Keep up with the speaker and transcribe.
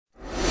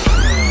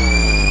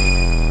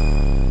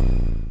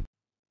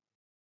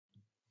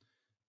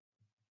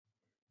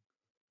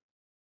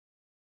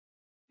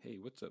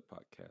What's up,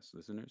 podcast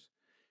listeners?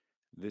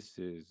 This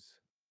is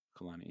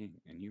Kalani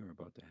Ing, and you are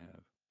about to have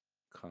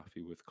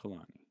Coffee with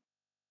Kalani.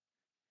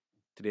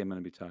 Today I'm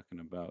going to be talking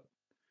about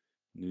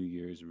New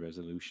Year's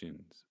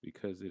resolutions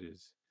because it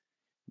is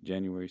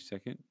January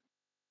 2nd,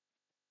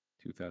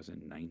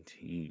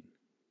 2019.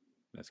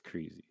 That's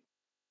crazy.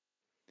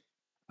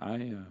 I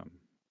am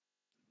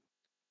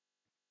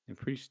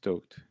pretty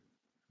stoked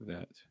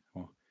that,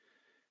 well,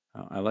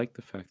 I like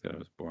the fact that I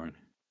was born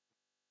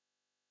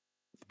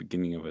at the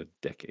beginning of a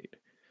decade.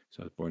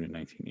 So I was born in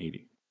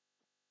 1980.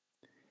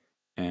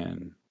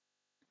 And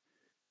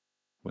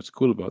what's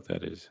cool about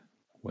that is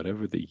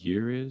whatever the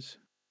year is,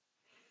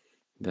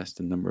 that's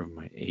the number of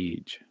my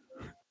age.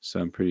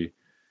 So I'm pretty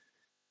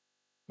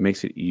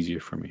makes it easier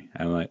for me.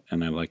 I like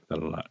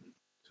that a lot.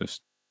 So it's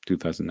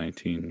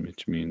 2019,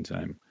 which means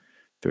I'm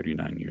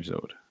 39 years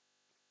old.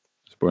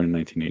 I was born in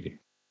 1980.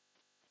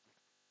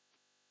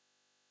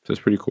 So it's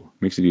pretty cool.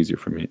 Makes it easier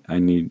for me. I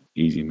need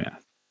easy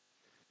math.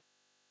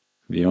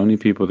 The only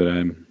people that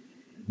I'm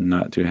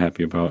not too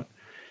happy about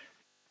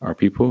are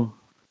people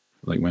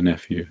like my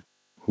nephew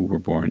who were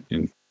born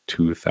in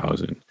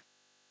 2000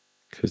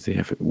 because they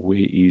have it way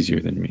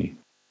easier than me,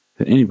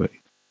 than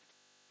anybody.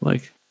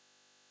 Like,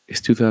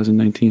 it's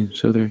 2019,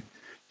 so they're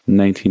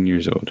 19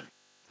 years old.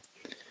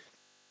 A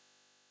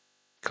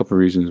couple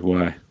reasons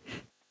why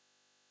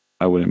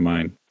I wouldn't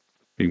mind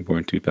being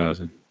born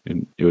 2000.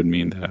 And it would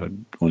mean that I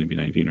would only be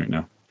 19 right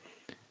now.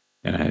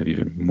 And I have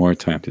even more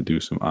time to do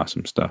some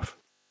awesome stuff.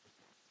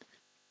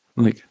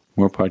 Like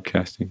more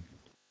podcasting.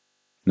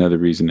 Another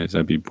reason is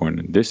I'd be born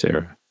in this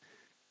era,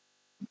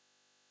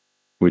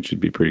 which would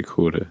be pretty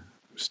cool to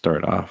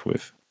start off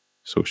with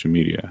social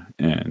media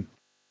and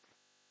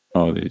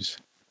all these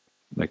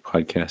like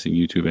podcasting,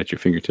 YouTube at your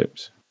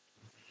fingertips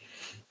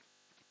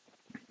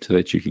so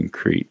that you can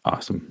create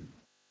awesome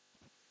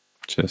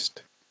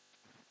just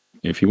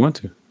if you want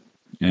to.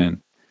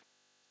 And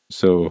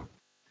so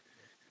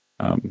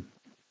I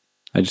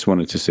just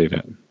wanted to say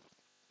that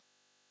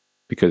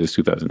because it's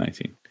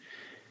 2019.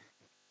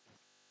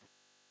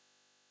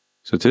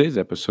 So today's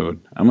episode,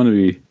 I'm going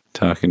to be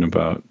talking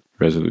about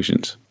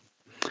resolutions.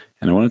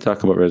 And I want to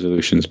talk about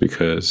resolutions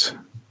because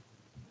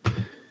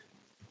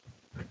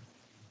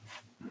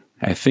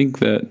I think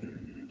that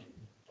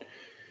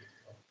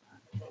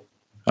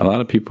a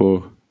lot of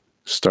people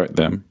start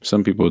them.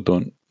 Some people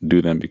don't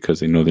do them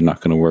because they know they're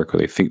not going to work or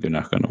they think they're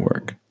not going to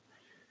work.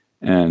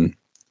 And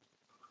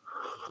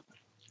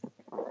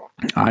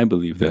I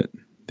believe that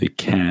they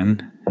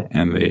can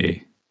and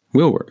they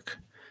will work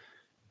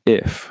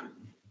if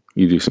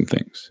you do some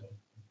things.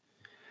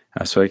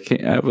 So I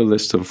have a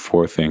list of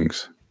 4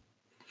 things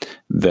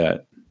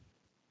that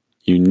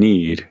you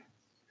need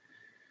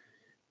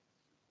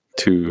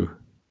to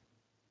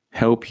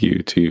help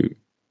you to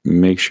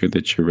make sure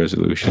that your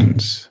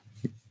resolutions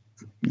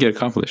get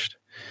accomplished.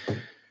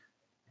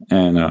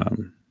 And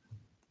I'm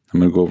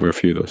going to go over a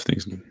few of those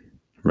things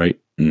right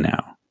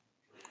now.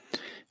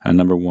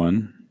 Number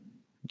 1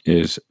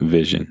 is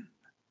vision.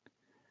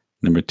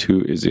 Number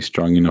 2 is a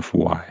strong enough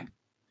why.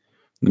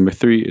 Number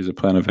 3 is a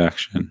plan of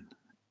action.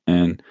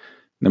 And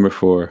number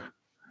 4,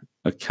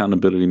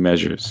 accountability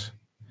measures.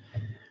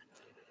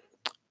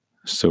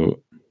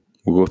 So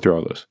we'll go through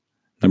all those.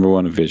 Number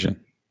 1, a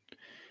vision.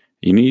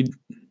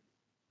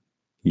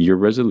 Your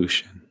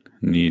resolution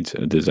needs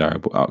a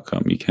desirable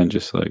outcome. You can't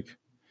just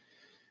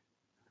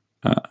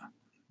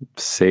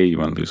say you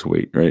want to lose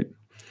weight, right?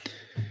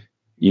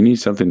 You need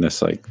something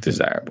that's like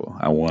desirable.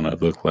 I want to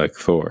look like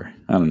Thor.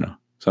 I don't know.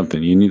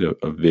 Something. You need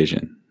a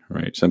vision,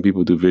 right? Some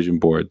people do vision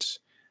boards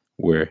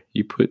where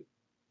you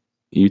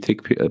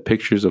take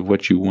pictures of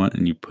what you want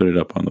and you put it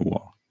up on the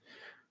wall,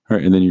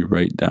 right? And then you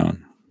write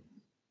down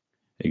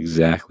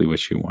exactly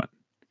what you want.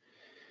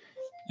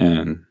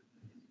 And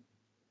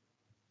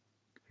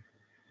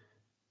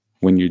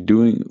when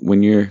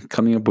you're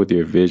coming up with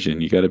your vision,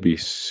 you got to be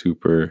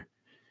super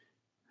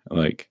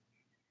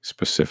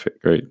specific,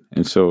 right?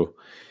 And so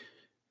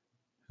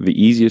the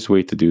easiest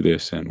way to do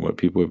this, and what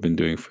people have been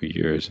doing for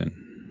years, and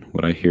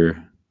what I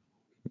hear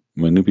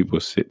when new people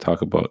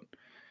talk about,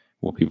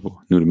 well,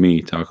 people new to me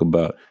talk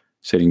about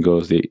setting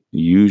goals, they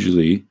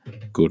usually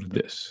go to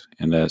this,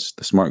 and that's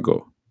the SMART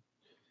goal.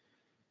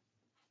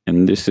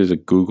 And this is a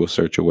Google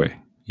search away.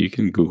 You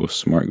can Google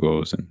SMART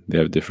goals, and they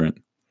have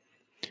different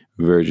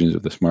versions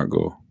of the SMART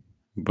goal.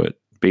 But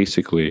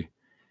basically,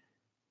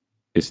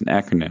 it's an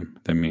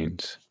acronym that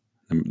means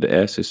the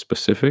S is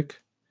specific.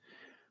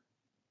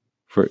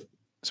 For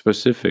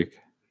specific,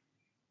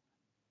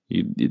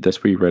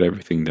 that's where you write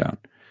everything down.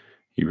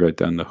 You write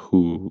down the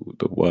who,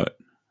 the what,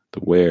 the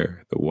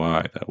where, the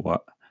why,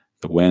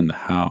 the when, the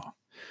how.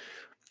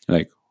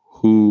 Like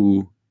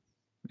who,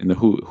 and the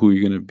who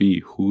you're going to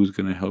be, who's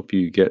going to help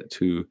you get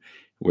to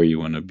where you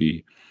want to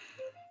be.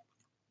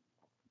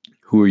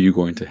 Who are you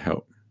going to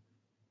help?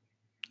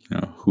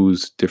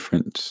 Whose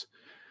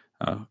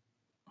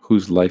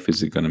life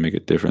is it going to make a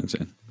difference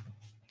in?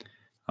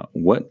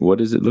 What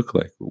does it look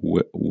like?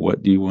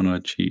 What do you want to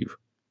achieve?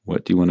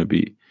 What do you want to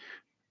be?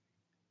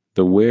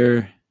 The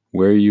where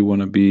you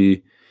want to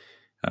be,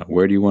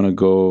 Where do you want to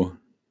go?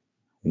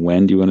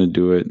 When do you want to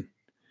do it?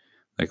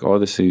 Like all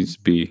this needs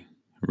to be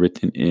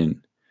written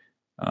in,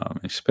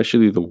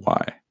 especially the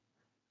why,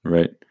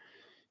 right?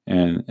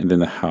 And then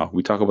the how.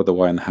 We talk about the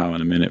why and the how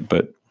in a minute,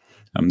 but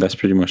that's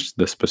pretty much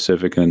the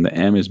specific. And then the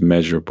M is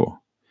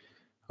measurable.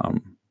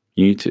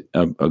 You need to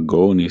a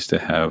goal needs to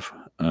have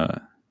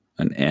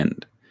an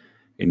end.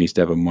 It needs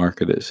to have a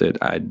marker that said,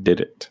 "I did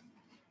it."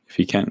 If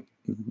you can't,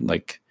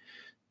 like,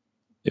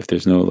 if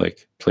there's no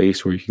like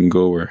place where you can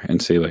go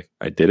and say like,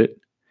 "I did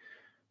it,"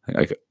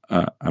 like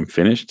I'm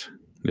finished.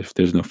 If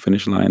there's no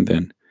finish line,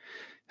 then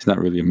it's not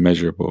really a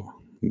measurable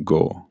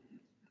goal.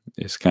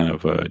 It's kind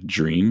of a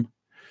dream.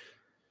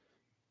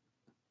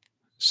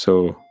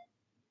 So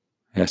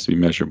it has to be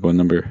measurable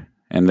number.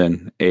 And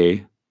then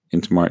A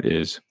in SMART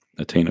is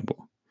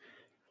attainable.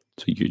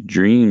 So your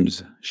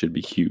dreams should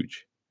be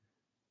huge,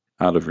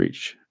 out of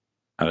reach,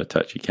 out of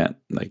touch. You can't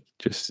like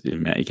you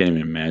can't even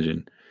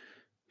imagine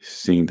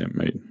seeing them,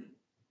 right?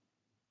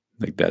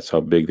 Like that's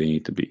how big they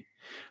need to be.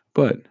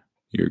 But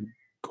your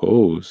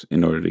goals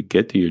in order to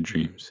get to your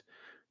dreams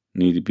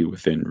need to be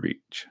within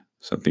reach,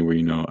 something where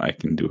you know I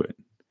can do it.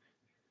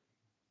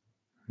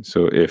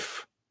 So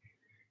if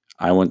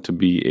I want to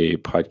be a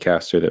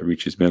podcaster that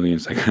reaches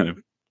millions, I gotta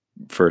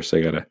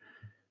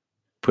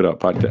put out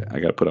podcast. I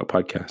gotta put out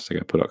podcasts. I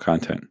gotta put out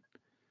content.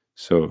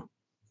 So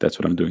that's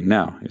what I'm doing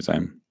now. Is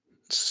I'm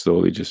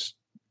slowly just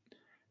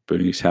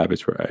building these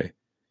habits where I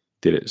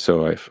did it.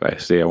 So if I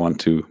say I want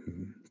to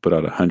put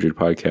out 100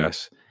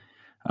 podcasts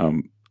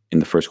in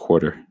the first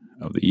quarter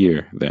of the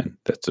year, then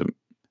that's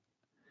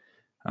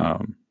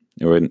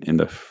or in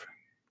the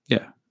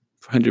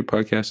 100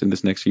 podcasts in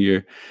this next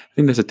year. I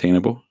think that's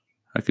attainable.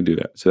 I could do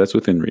that. So that's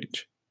within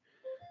reach.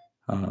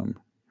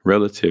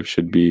 Relative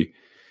should be,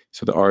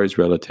 so the R is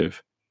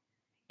relative,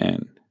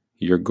 and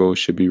your goal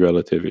should be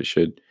relative. It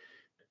should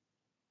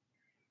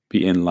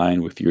be in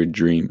line with your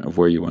dream of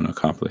where you want to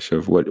accomplish,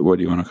 of what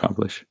do you want to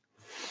accomplish.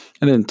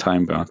 And then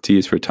time bound. T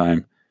is for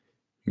time,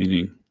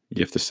 meaning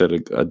you have to set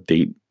a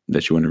date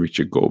that you want to reach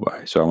your goal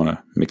by. So I want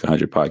to make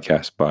 100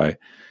 podcasts by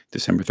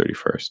December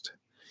 31st.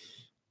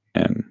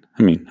 And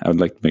I mean, I would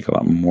like to make a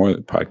lot more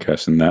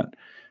podcasts than that,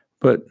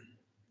 but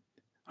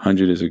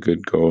 100 is a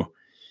good goal,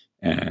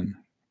 and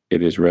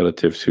it is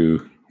relative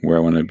to where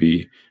I want to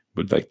be,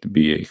 would like to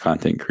be a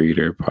content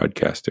creator,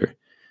 podcaster.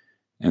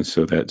 And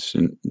so that's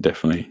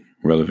definitely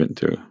relevant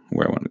to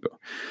where I want to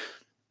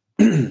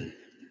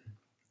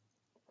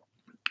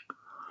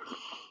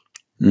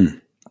go.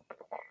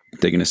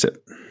 Taking a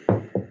sip.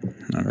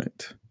 All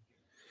right.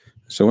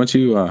 So once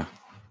you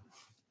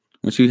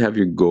have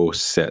your goal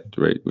set,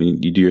 right?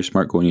 When you do your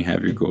SMART goal and you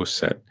have your goal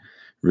set,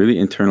 really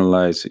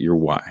internalize your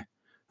why.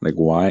 Like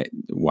why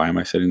am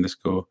I setting this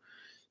goal?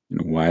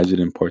 Why is it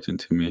important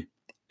to me?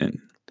 And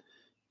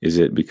is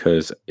it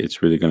because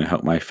it's really going to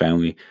help my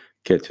family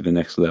get to the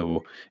next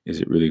level? Is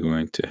it really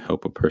going to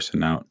help a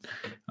person out?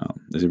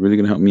 Is it really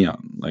going to help me out?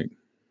 Like,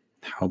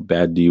 how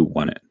bad do you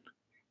want it?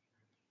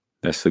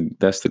 That's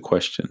the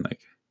question.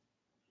 Like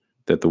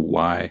that the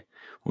why.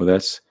 Well,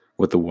 that's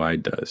what the why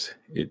does.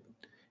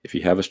 If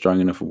you have a strong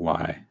enough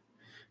why,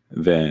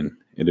 then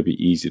it'll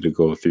be easy to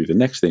go through the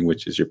next thing,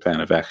 which is your plan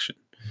of action.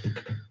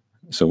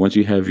 So once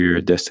you have your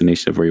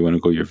destination of where you want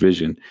to go, your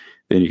vision,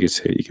 then you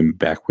can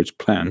backwards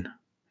plan,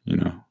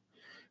 how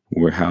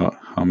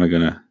am I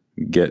going to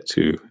get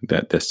to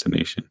that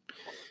destination?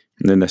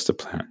 And then that's the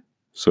plan.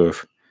 So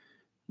if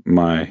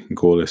my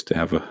goal is to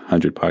have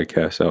 100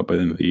 podcasts out by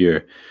the end of the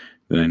year,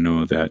 then I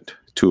know that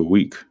 2 a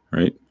week,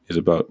 right, is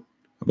about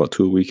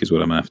 2 a week is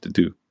what I'm going to have to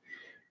do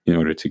in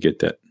order to get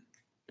that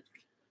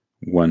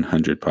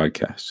 100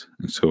 podcasts.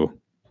 And so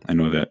I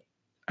know that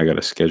I got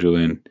to schedule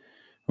in,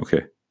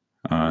 okay,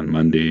 on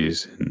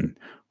Mondays and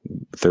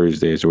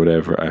Thursdays or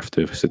whatever, I have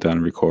to sit down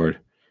and record.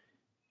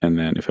 And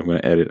then if I'm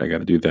going to edit, I got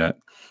to do that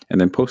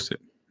and then post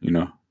it,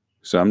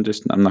 So I'm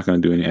not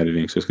going to do any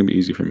editing. So it's going to be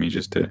easy for me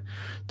just to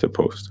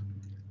post.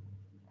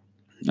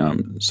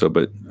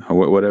 But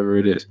whatever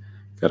it is,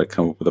 got to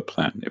come up with a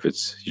plan. If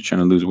you're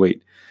trying to lose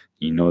weight,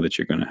 you know that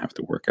you're going to have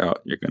to work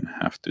out. You're going to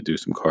have to do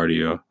some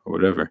cardio or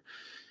whatever.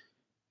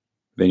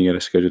 Then you got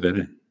to schedule that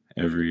in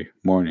every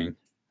morning,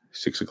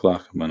 6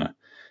 o'clock. I'm going to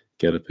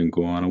get up and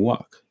go on a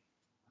walk.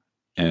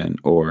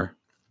 Or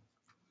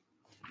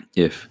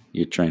if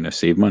you're trying to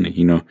save money,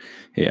 hey,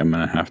 I'm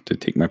going to have to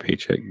take my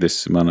paycheck,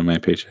 this amount of my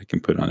paycheck,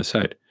 and put it on the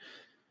side.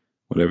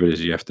 Whatever it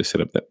is, you have to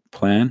set up that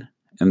plan.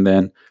 And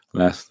then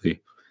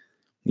lastly,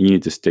 you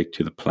need to stick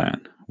to the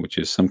plan, which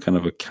is some kind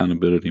of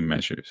accountability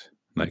measures.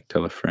 Like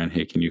tell a friend,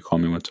 hey, can you call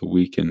me once a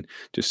week and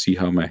just see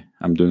how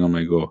I'm doing on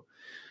my goal?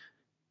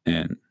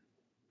 And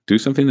do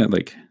something that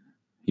like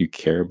you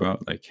care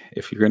about. Like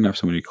if you're going to have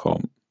somebody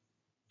call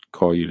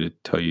you to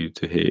tell you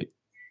to, hey,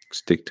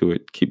 stick to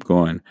it, keep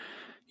going,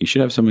 you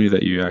should have somebody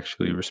that you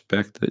actually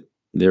respect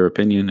their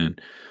opinion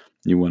and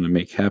you want to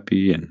make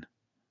happy and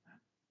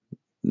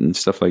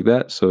stuff like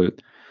that. So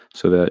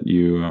that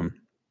you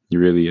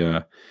really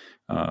have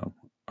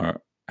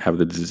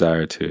the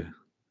desire to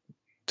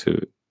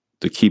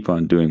keep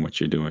on doing what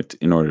you're doing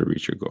in order to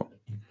reach your goal.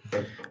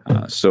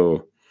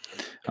 So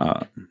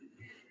Uh,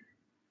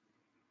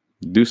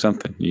 do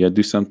something. You got to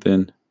do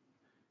something.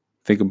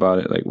 Think about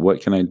it. Like,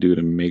 what can I do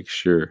to make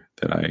sure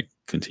that I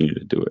continue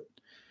to do it?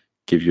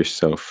 Give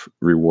yourself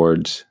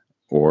rewards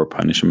or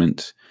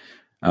punishments.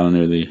 I don't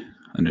really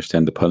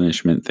understand the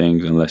punishment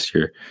things unless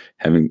you're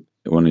having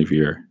one of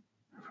your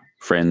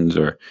friends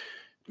or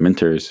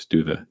mentors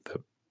do the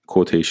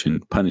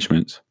quotation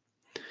punishments.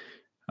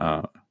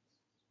 Uh,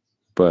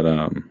 but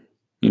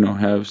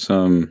have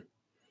some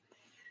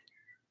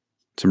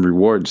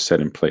rewards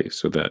set in place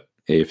so that,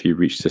 hey, if you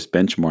reach this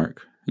benchmark,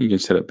 you can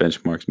set up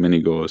benchmarks, mini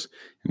goals,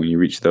 and when you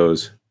reach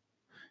those,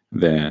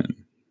 then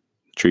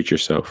treat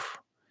yourself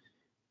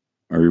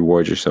or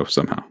reward yourself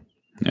somehow.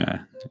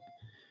 Yeah.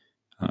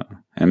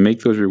 And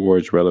make those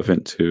rewards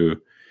relevant to,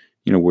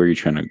 where you're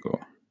trying to go.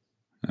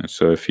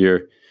 So if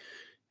you're,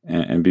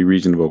 and be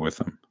reasonable with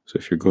them. So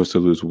if your goal is to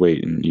lose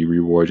weight and you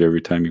reward every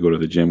time you go to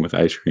the gym with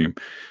ice cream,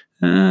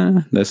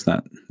 that's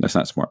not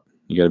smart.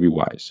 You got to be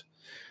wise.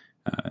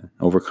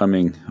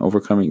 Overcoming.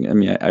 I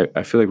mean,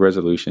 I feel like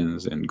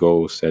resolutions and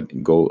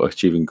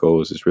achieving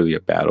goals is really a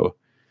battle,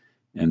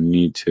 and you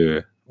need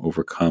to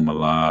overcome a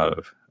lot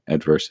of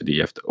adversity.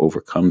 You have to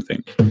overcome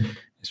things.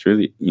 It's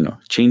really,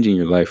 changing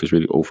your life is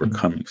really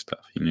overcoming stuff.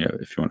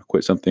 If you want to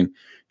quit something,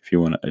 if you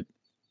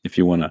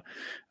want to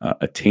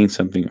attain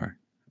something or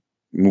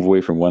move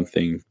away from one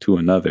thing to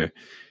another,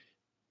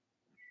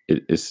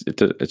 it's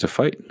a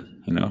fight.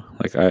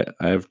 Like I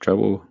have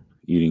trouble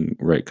eating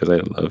right because I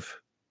love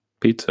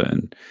pizza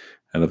and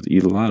I love to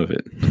eat a lot of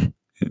it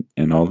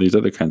and all these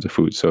other kinds of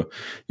foods. So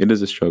it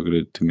is a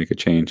struggle to make a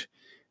change,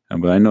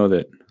 but I know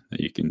that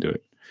you can do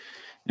it.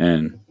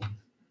 And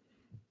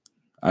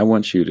I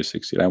want you to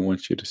succeed. I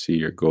want you to see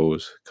your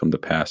goals come to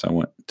pass. I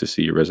want to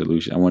see your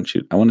resolution. I want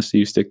to see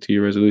you stick to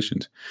your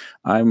resolutions.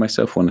 I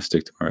myself want to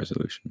stick to my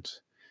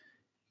resolutions.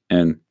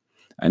 And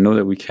I know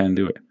that we can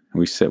do it.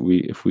 And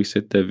if we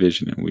set that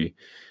vision and we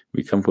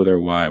come up with our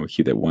why, we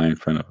keep that why in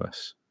front of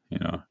us.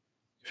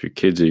 If your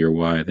kids are your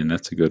why, then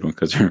that's a good one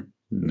because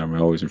they're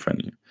always in front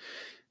of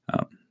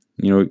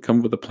you. Come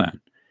up with a plan.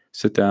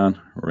 Sit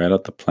down, write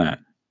out the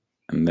plan,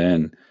 and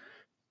then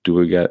do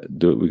what we got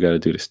to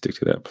do to stick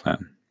to that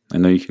plan. I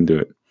know you can do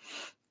it.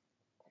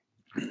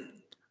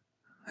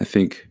 I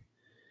think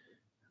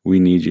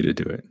we need you to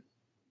do it.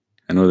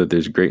 I know that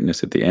there's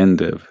greatness at the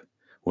end of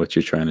what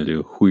you're trying to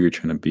do, who you're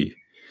trying to be.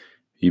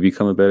 You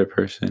become a better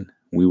person,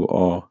 we will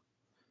all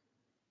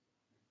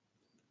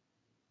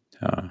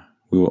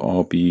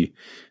be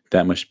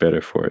that much better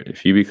for it.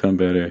 If you become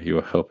better, you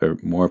will help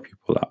more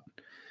people out.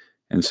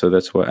 And so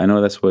that's what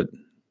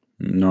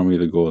normally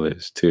the goal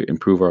is, to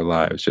improve our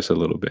lives just a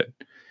little bit.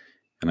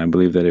 And I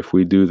believe that if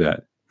we do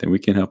that, then we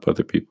can help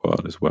other people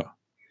out as well.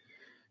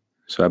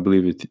 So I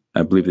believe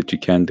that you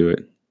can do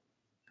it.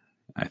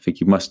 I think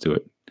you must do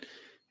it.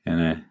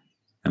 And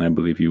I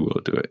believe you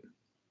will do it.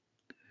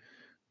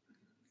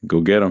 Go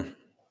get them.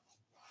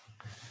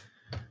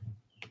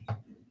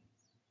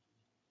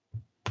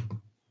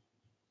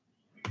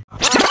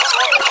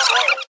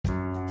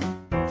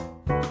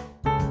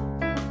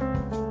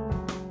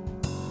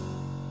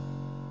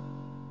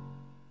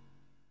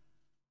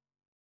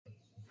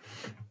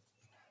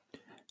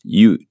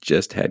 You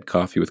just had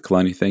coffee with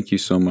Kalani. Thank you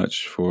so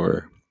much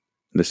for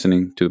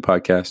listening to the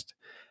podcast.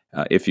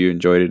 If you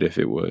enjoyed it, if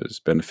it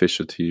was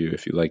beneficial to you,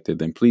 if you liked it,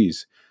 then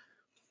please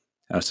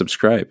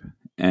subscribe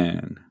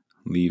and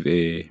leave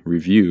a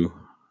review.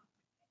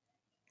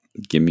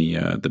 Give me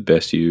the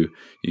best you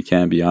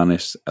can. Be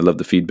honest. I love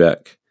the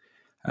feedback.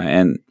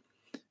 And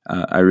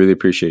I really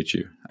appreciate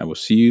you. I will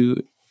see you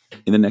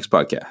in the next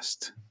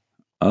podcast.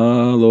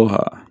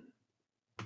 Aloha.